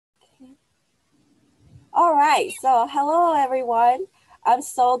All right, so hello everyone. I'm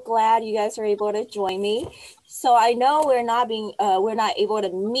so glad you guys are able to join me. So I know we're not able to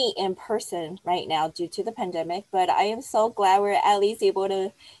meet in person right now due to the pandemic, but I am so glad we're at least able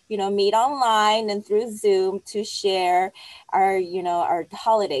to, meet online and through Zoom to share our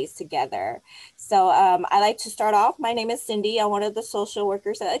holidays together. So I like to start off. My name is Cindy. I'm one of the social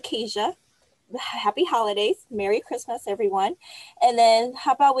workers at Acacia. Happy holidays. Merry Christmas, everyone. And then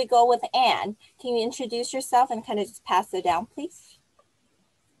how about we go with Anne? Can you introduce yourself and kind of just pass it down, please?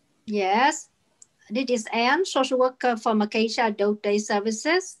 Yes, this is Anne, social worker from Acacia Adult Day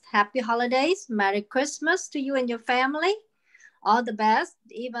Services. Happy holidays. Merry Christmas to you and your family. All the best,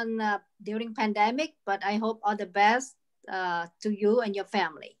 even during pandemic, but I hope all the best to you and your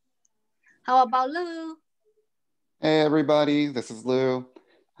family. How about Lou? Hey everybody, this is Lou.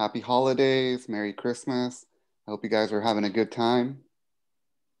 Happy holidays, Merry Christmas. I hope you guys are having a good time.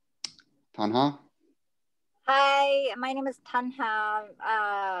 Tanha? Hi, my name is Tanha.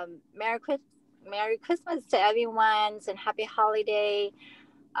 Merry Christmas to everyone and happy holiday.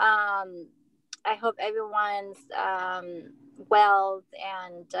 I hope everyone's well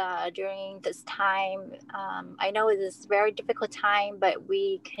and during this time. I know it is a very difficult time, but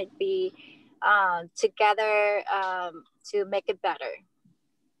we could be together to make it better.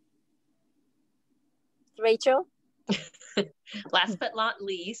 Rachel? Last but not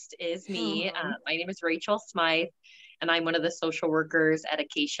least is me. My name is Rachel Smythe, and I'm one of the social workers at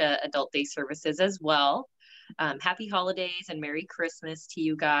Acacia Adult Day Services as well. Happy holidays and Merry Christmas to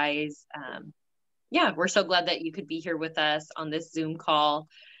you guys. Yeah, we're so glad that you could be here with us on this Zoom call,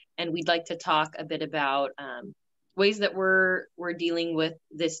 and we'd like to talk a bit about ways that we're dealing with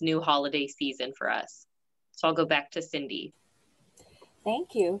this new holiday season for us. So I'll go back to Cindy.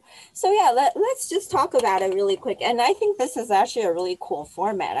 Thank you. So yeah, let's just talk about it really quick. And I think this is actually a really cool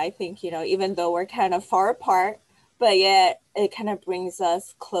format. I think, even though we're kind of far apart, but yet it kind of brings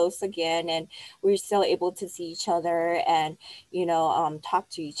us close again and we're still able to see each other and, talk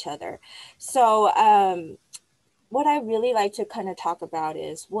to each other. So what I really like to kind of talk about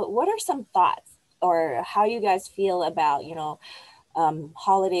is what are some thoughts or how you guys feel about,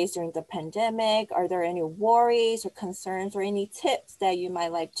 holidays during the pandemic? Are there any worries or concerns or any tips that you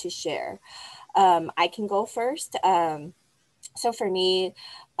might like to share? I can go first. So for me,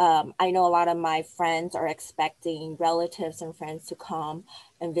 I know a lot of my friends are expecting relatives and friends to come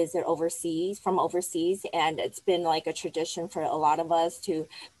and visit from overseas. And it's been like a tradition for a lot of us to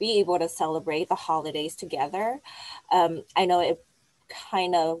be able to celebrate the holidays together. I know it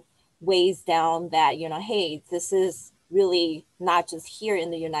kind of weighs down that, hey, this is really not just here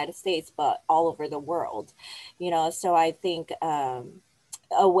in the United States, but all over the world, so I think a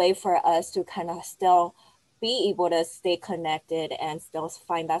way for us to kind of still be able to stay connected and still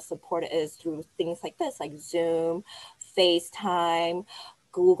find that support is through things like this, like Zoom, FaceTime,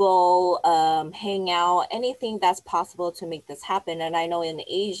 Google, Hangout, anything that's possible to make this happen. And I know in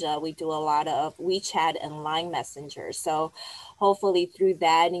Asia, we do a lot of WeChat and Line Messenger. So hopefully through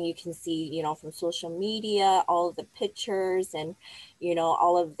that, and you can see, from social media, all of the pictures and,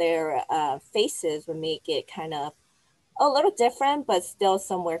 all of their faces would make it kind of a little different, but still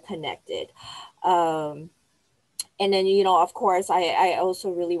somewhere connected. And then, of course, I also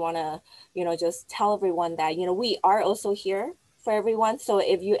really want to, just tell everyone that, we are also here for everyone. So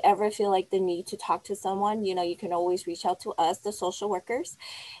if you ever feel like the need to talk to someone, you can always reach out to us, the social workers,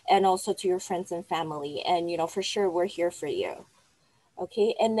 and also to your friends and family. And, for sure, we're here for you.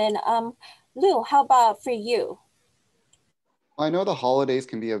 Okay. And then, Lou, how about for you? I know the holidays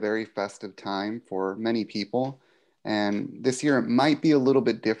can be a very festive time for many people. And this year it might be a little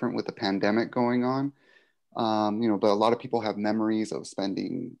bit different with the pandemic going on. But a lot of people have memories of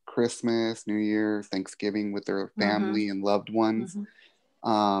spending Christmas, New Year's, Thanksgiving with their family and loved ones.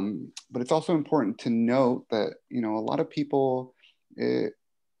 But it's also important to note that, a lot of people, it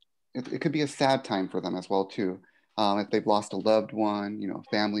could be a sad time for them as well, too. If they've lost a loved one, a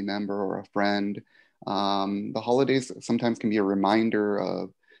family member or a friend, the holidays sometimes can be a reminder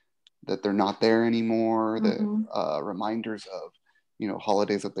of that they're not there anymore, that reminders of,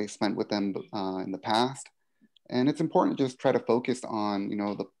 holidays that they spent with them in the past. And it's important to just try to focus on,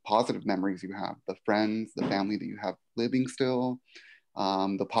 the positive memories you have, the friends, the family that you have living still,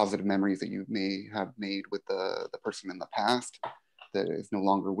 the positive memories that you may have made with the person in the past that is no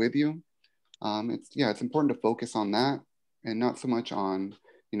longer with you. It's important to focus on that and not so much on,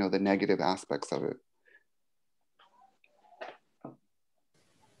 the negative aspects of it.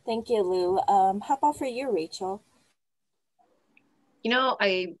 Thank you, Lou. How about for you, Rachel?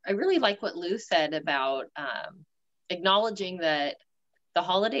 I really like what Lou said about acknowledging that the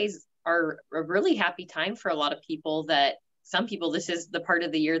holidays are a really happy time for a lot of people, that some people, this is the part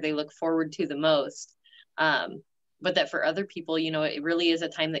of the year they look forward to the most. But that for other people, you know, it really is a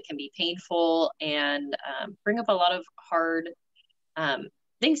time that can be painful and bring up a lot of hard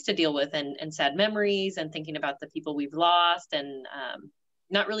things to deal with, and sad memories, and thinking about the people we've lost, and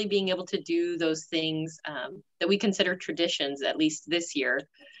not really being able to do those things that we consider traditions, at least this year,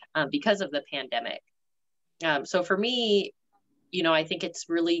 because of the pandemic. So for me, you know, I think it's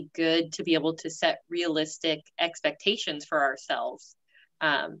really good to be able to set realistic expectations for ourselves,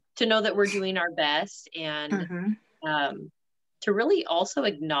 to know that we're doing our best, and to really also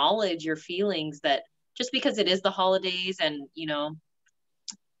acknowledge your feelings, that just because it is the holidays, and, you know,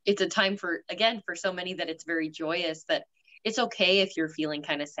 it's a time for, again, for so many that it's very joyous, that it's okay if you're feeling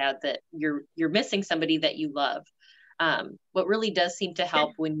kind of sad that you're missing somebody that you love. What really does seem to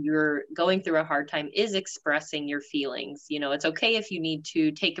help when you're going through a hard time is expressing your feelings. You know, it's okay if you need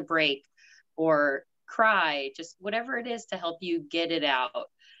to take a break or cry, just whatever it is to help you get it out,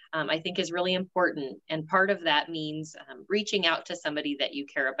 I think is really important. And part of that means reaching out to somebody that you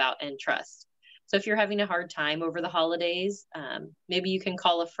care about and trust. So if you're having a hard time over the holidays, maybe you can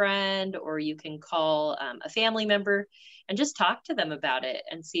call a friend, or you can call a family member and just talk to them about it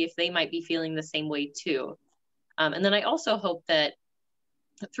and see if they might be feeling the same way too. And then I also hope that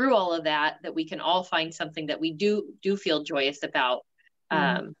through all of that, that we can all find something that we do feel joyous about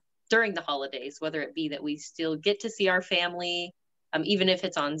during the holidays, whether it be that we still get to see our family, even if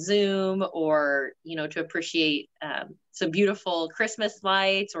it's on Zoom, or, you know, to appreciate some beautiful Christmas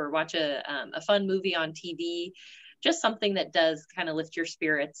lights, or watch a fun movie on TV, just something that does kind of lift your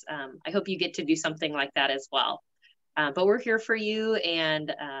spirits. I hope you get to do something like that as well. But we're here for you.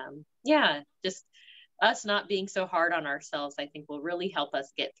 And yeah, just us not being so hard on ourselves, I think will really help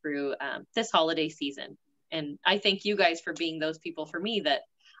us get through this holiday season. And I thank you guys for being those people for me that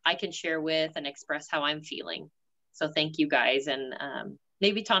I can share with and express how I'm feeling. So thank you guys. And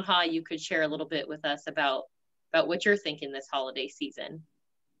maybe Tanha, you could share a little bit with us about what you're thinking this holiday season.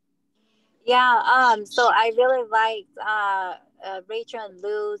 Yeah, so I really liked Rachel and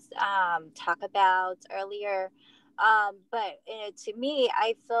Lou's talk about earlier. But to me,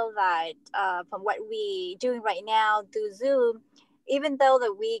 I feel that from what we doing right now through Zoom, even though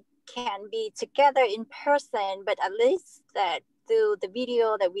that we can be together in person, but at least that through the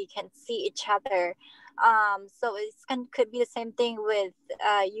video that we can see each other. So could be the same thing with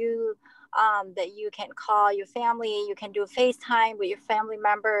you. That you can call your family, you can do FaceTime with your family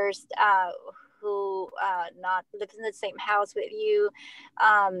members who not live in the same house with you,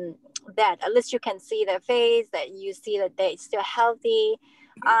 that at least you can see their face, that you see that they're still healthy.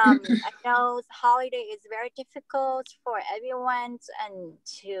 I know holiday is very difficult for everyone, and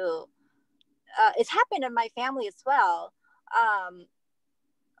it's happened in my family as well.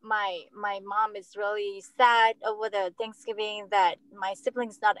 My mom is really sad over the Thanksgiving that my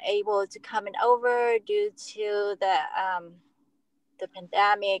siblings not able to come in over due to the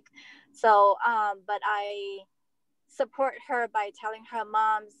pandemic. So but I support her by telling her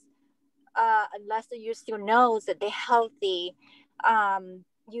moms, unless you still knows that they're healthy,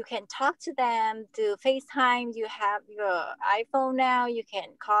 you can talk to them through FaceTime. You have your iPhone now, you can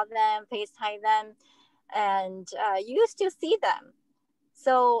call them, FaceTime them, and you still see them.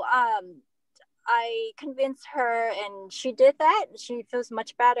 So I convinced her, and she did that. She feels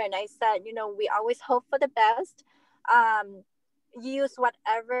much better. And I said, you know, we always hope for the best. Use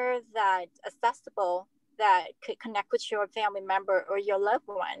whatever that accessible that could connect with your family member or your loved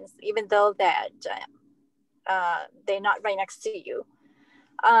ones, even though that they're not right next to you.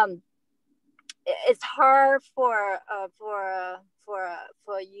 It's hard for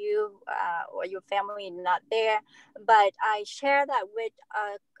you or your family not there, but I share that with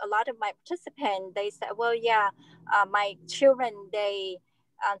a lot of my participants. They said, well, yeah, my children, they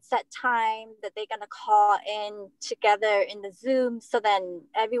set time that they're gonna call in together in the Zoom, so then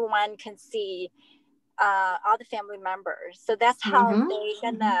everyone can see all the family members. So that's how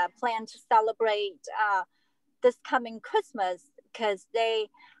they're gonna plan to celebrate this coming Christmas, because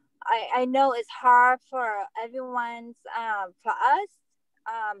I know it's hard for everyone's, for us,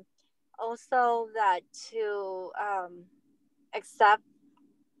 also that to accept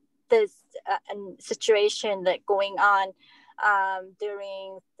this situation that going on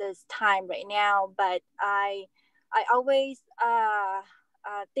during this time right now. But I always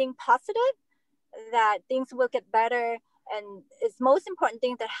think positive that things will get better, and it's most important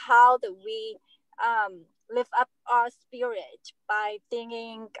thing that how that we lift up our spirit by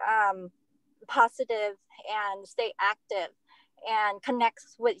thinking positive and stay active and connect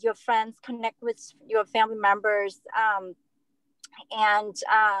with your friends, connect with your family members, and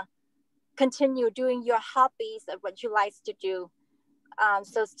continue doing your hobbies of what you like to do.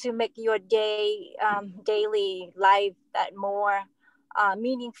 So to make your daily life that more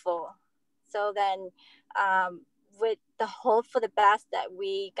meaningful. So then with the hope for the best that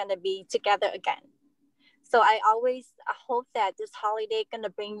we gonna be together again. So I always hope that this holiday gonna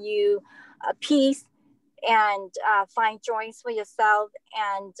bring you peace and find joys for yourself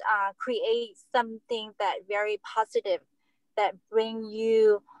and create something that very positive that bring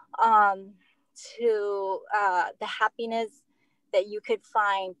you to the happiness that you could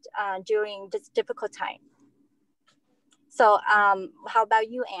find during this difficult time. So how about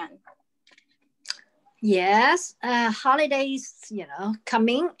you, Anne? Yes, holidays,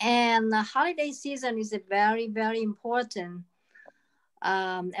 coming, and the holiday season is a very, very important,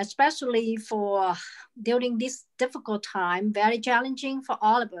 especially for during this difficult time, very challenging for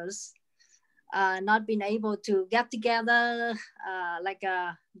all of us. Not being able to get together like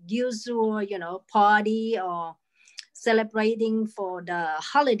a usual, party or celebrating for the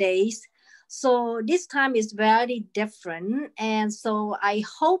holidays. So this time is very different. And so I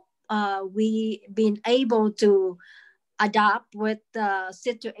hope we been able to adapt with the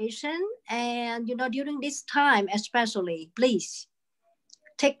situation. And, during this time, especially, please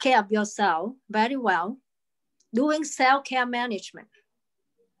take care of yourself very well, doing self-care management.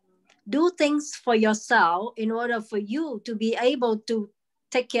 Do things for yourself in order for you to be able to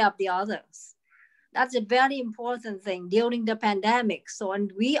take care of the others. That's a very important thing during the pandemic. So,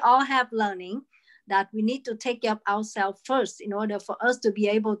 and we all have learning that we need to take care of ourselves first in order for us to be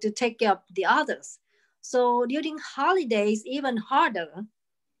able to take care of the others. So during holidays, even harder.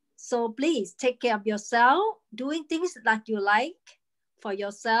 So please take care of yourself, doing things that you like for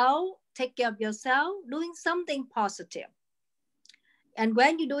yourself, take care of yourself, doing something positive. And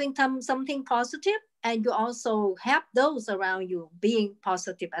when you're doing something positive, and you also have those around you being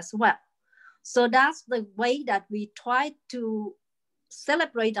positive as well. So that's the way that we try to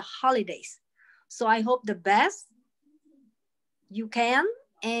celebrate the holidays. So I hope the best you can.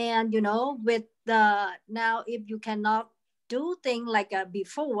 And, with now, if you cannot do things like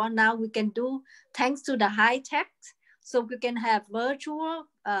before, now we can do thanks to the high tech. So we can have virtual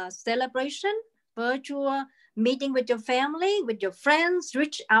celebration, virtual meeting with your family, with your friends,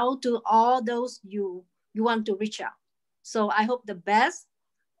 reach out to all those you want to reach out. So I hope the best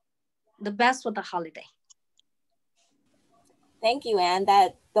for the holiday. Thank you, Anne.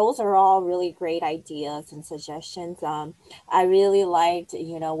 Those are all really great ideas and suggestions. I really liked,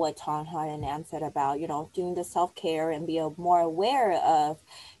 what Thanh Hoa and Anne said about, doing the self-care and be more aware of,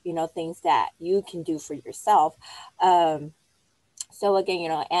 things that you can do for yourself. So again,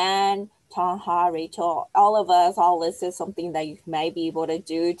 Anne, Thanh Hoa, Rachel, all of us all listed something that you might be able to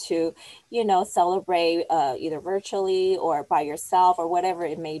do to, celebrate either virtually or by yourself or whatever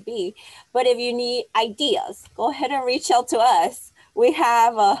it may be. But if you need ideas, go ahead and reach out to us. We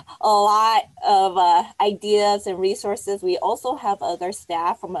have a lot of ideas and resources. We also have other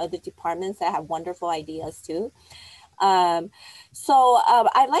staff from other departments that have wonderful ideas too. So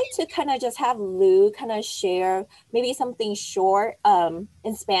I'd like to kind of just have Lou kind of share maybe something short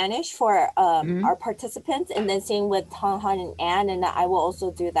in Spanish for our participants, and then same with Thanh Hoa and Anne, and I will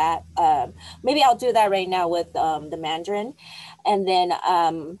also do that. Maybe I'll do that right now with the Mandarin. And then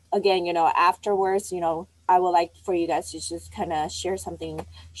again, afterwards, I would like for you guys to just kind of share something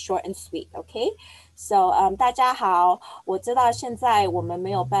short and sweet, okay? So 大家好，我知道现在我们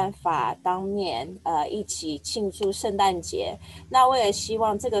没有办法当面一起庆祝圣诞节，那我也希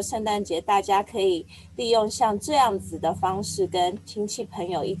望这个圣诞节大家可以利用像这样子的方式跟亲戚朋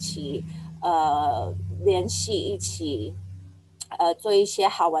友一起联系，一起做一些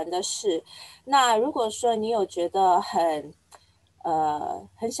好玩的事。那如果说你有觉得很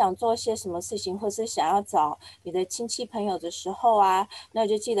想做些什么事情，或是想要找你的亲戚朋友的时候啊，那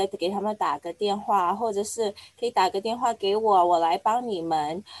就记得给他们打个电话，或者是可以打个电话给我，我来帮你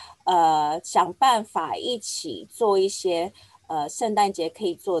们想办法一起做一些圣诞节可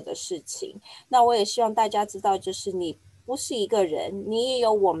以做的事情。那我也希望大家知道，就是你不是一个人，你也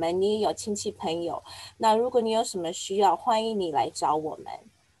有我们，你也有亲戚朋友。那如果你有什么需要，欢迎你来找我们。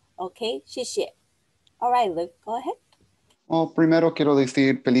OK， 谢谢。All right, Luke, go ahead. Well, primero quiero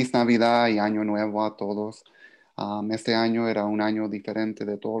decir feliz Navidad y Año Nuevo a todos. Este año era un año diferente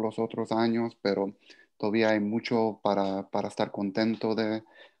de todos los otros años, pero todavía hay mucho para estar contento de.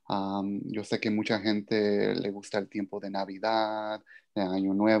 Yo sé que mucha gente le gusta el tiempo de Navidad, de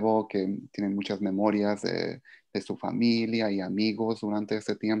Año Nuevo, que tienen muchas memorias de su familia y amigos durante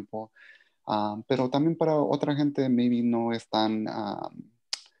ese tiempo. Pero también para otra gente maybe no es tan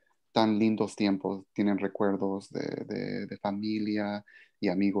lindos tiempos, tienen recuerdos de familia y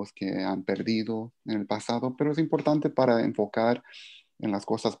amigos que han perdido en el pasado, pero es importante para enfocar en las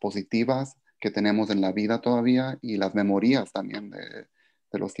cosas positivas que tenemos en la vida todavía y las memorias también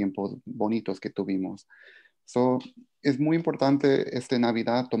de los tiempos bonitos que tuvimos. So, es muy importante esta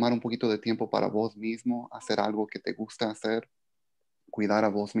Navidad tomar un poquito de tiempo para vos mismo, hacer algo que te gusta hacer, cuidar a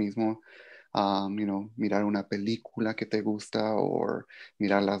vos mismo, mirar una película que te gusta o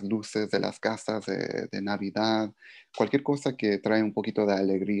mirar las luces de las casas de Navidad, cualquier cosa que trae un poquito de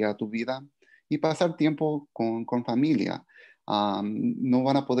alegría a tu vida y pasar tiempo con familia. No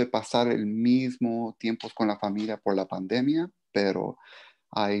van a poder pasar el mismo tiempo con la familia por la pandemia, pero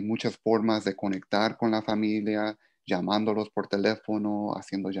hay muchas formas de conectar con la familia, llamándolos por teléfono,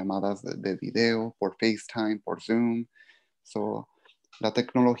 haciendo llamadas de video, por FaceTime, por Zoom. So, la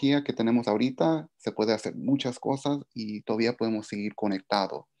tecnología que tenemos ahorita se puede hacer muchas cosas y todavía podemos seguir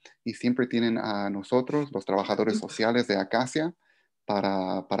conectados. Y siempre tienen a nosotros, los trabajadores sociales de Acacia,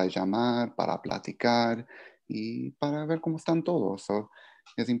 para llamar, para platicar y para ver cómo están todos. So,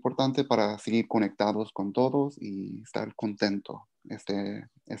 es importante para seguir conectados con todos y estar contento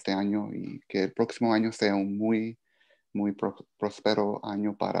este año y que el próximo año sea un muy, muy próspero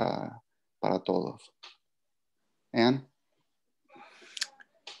año para todos. Anne?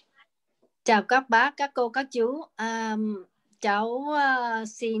 Chào các bác, các cô, các chú. Cháu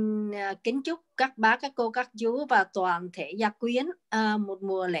xin kính chúc các bác, các cô, các chú và toàn thể gia quyến một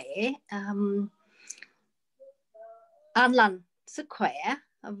mùa lễ an lành, sức khỏe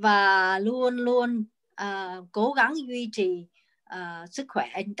và luôn luôn cố gắng duy trì sức khỏe,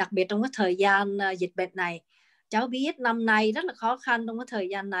 đặc biệt trong cái thời gian dịch bệnh này. Cháu biết năm nay rất là khó khăn trong cái thời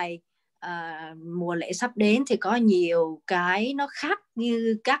gian này. Mùa lễ sắp đến thì có nhiều cái nó khác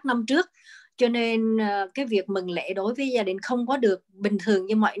như các năm trước, cho nên cái việc mừng lễ đối với gia đình không có được bình thường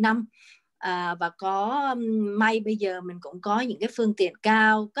như mọi năm. Và có may bây giờ mình cũng có những cái phương tiện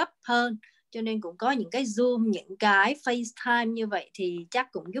cao cấp hơn, cho nên cũng có những cái Zoom, những cái FaceTime như vậy thì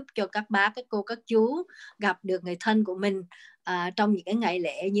chắc cũng giúp cho các bác, các cô, các chú gặp được người thân của mình trong những cái ngày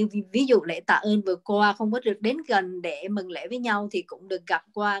lễ. Như ví dụ lễ tạ ơn vừa qua không có được đến gần để mừng lễ với nhau thì cũng được gặp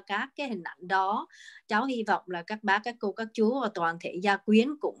qua các cái hình ảnh đó. Cháu hy vọng là các bác, các cô, các chú và toàn thể gia quyến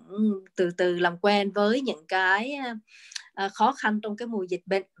cũng từ từ làm quen với những cái khó khăn trong cái mùa dịch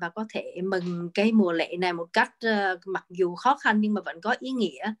bệnh và có thể mừng cái mùa lễ này một cách mặc dù khó khăn nhưng mà vẫn có ý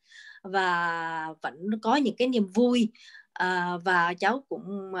nghĩa và vẫn có những cái niềm vui. Và cháu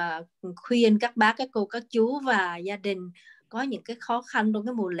cũng khuyên các bác, các cô, các chú và gia đình có những cái khó khăn trong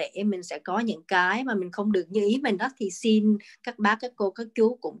cái mùa lễ, mình sẽ có những cái mà mình không được như ý mình đó, thì xin các bác, các cô, các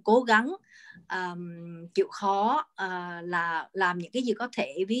chú cũng cố gắng chịu khó là làm những cái gì có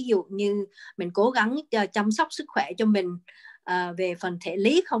thể. Ví dụ như mình cố gắng chăm sóc sức khỏe cho mình về phần thể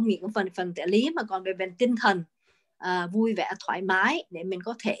lý, không những phần thể lý mà còn về phần tinh thần, vui vẻ thoải mái để mình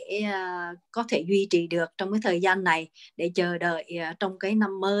có thể duy trì được trong cái thời gian này để chờ đợi trong cái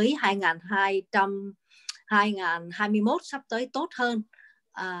năm mới 2021 sắp tới tốt hơn,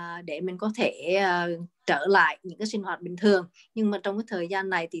 để mình có thể trở lại những cái sinh hoạt bình thường. Nhưng mà trong cái thời gian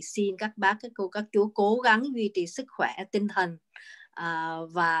này thì xin các bác, các cô, các chú cố gắng duy trì sức khỏe tinh thần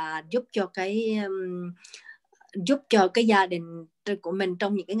và giúp cho cái gia đình của mình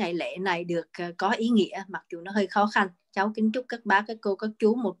trong những cái ngày lễ này được có ý nghĩa, mặc dù nó hơi khó khăn. Cháu kính chúc các bác, các cô, các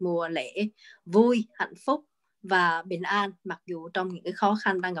chú một mùa lễ vui, hạnh phúc và bình an, mặc dù trong những cái khó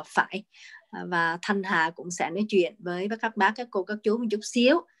khăn đang gặp phải. Và Thanh Hà cũng sẽ nói chuyện với các bác, các cô, các chú một chút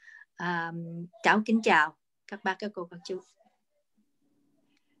xíu. Cháu kính chào các bác, các cô, các chú.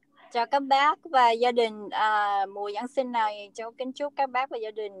 Chào các bác và gia đình. Mùa Giáng sinh này cháu kính chúc các bác và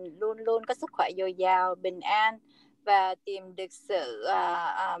gia đình luôn luôn có sức khỏe dồi dào, bình an và tìm được sự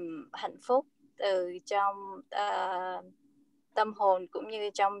hạnh phúc từ trong tâm hồn cũng như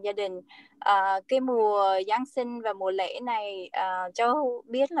trong gia đình. Cái mùa Giáng sinh và mùa lễ này cháu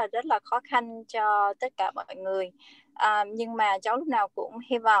biết là rất là khó khăn cho tất cả mọi người, nhưng mà cháu lúc nào cũng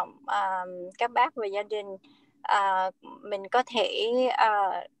hy vọng các bác và gia đình mình có thể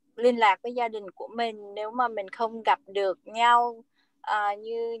liên lạc với gia đình của mình. Nếu mà mình không gặp được nhau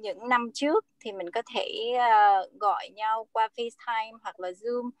như những năm trước thì mình có thể gọi nhau qua FaceTime hoặc là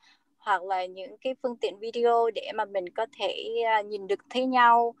Zoom hoặc là những cái phương tiện video để mà mình có thể nhìn được thấy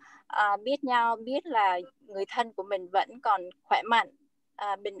nhau, biết là người thân của mình vẫn còn khỏe mạnh,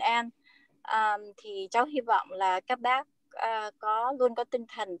 bình an. Thì cháu hy vọng là các bác luôn có tinh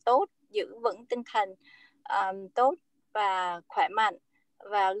thần tốt, giữ vững tinh thần tốt và khỏe mạnh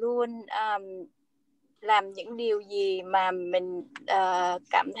và luôn làm những điều gì mà mình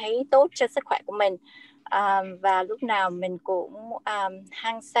cảm thấy tốt cho sức khỏe của mình, và lúc nào mình cũng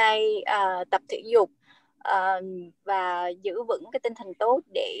hăng say tập thể dục và giữ vững cái tinh thần tốt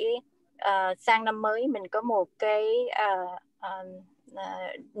để sang năm mới mình có một cái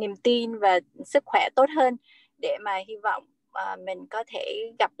niềm tin và sức khỏe tốt hơn, để mà hy vọng mình có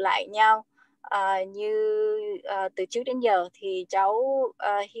thể gặp lại nhau như từ trước đến giờ. Thì cháu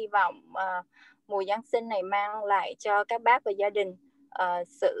hy vọng mùa Giáng sinh này mang lại cho các bác và gia đình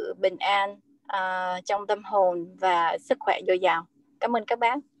sự bình an trong tâm hồn và sức khỏe dồi dào. Cảm ơn các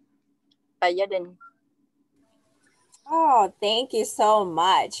bác và gia đình. Oh, thank you so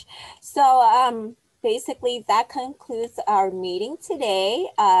much. So basically that concludes our meeting today.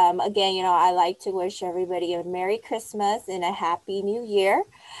 Again, I like to wish everybody a Merry Christmas and a Happy New Year.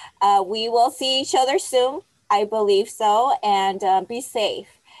 We will see each other soon, I believe so, and be safe.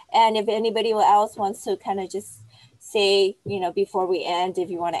 And if anybody else wants to kind of just say, before we end, if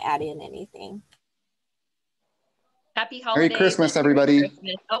you want to add in anything. Happy holidays. Merry Christmas, everybody. Merry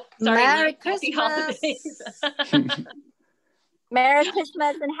Christmas. Oh, sorry. Merry Happy holidays. Merry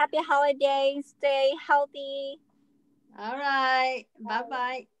Christmas and happy holidays. Stay healthy. All right.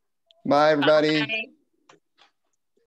 Bye-bye. Bye, everybody. Bye.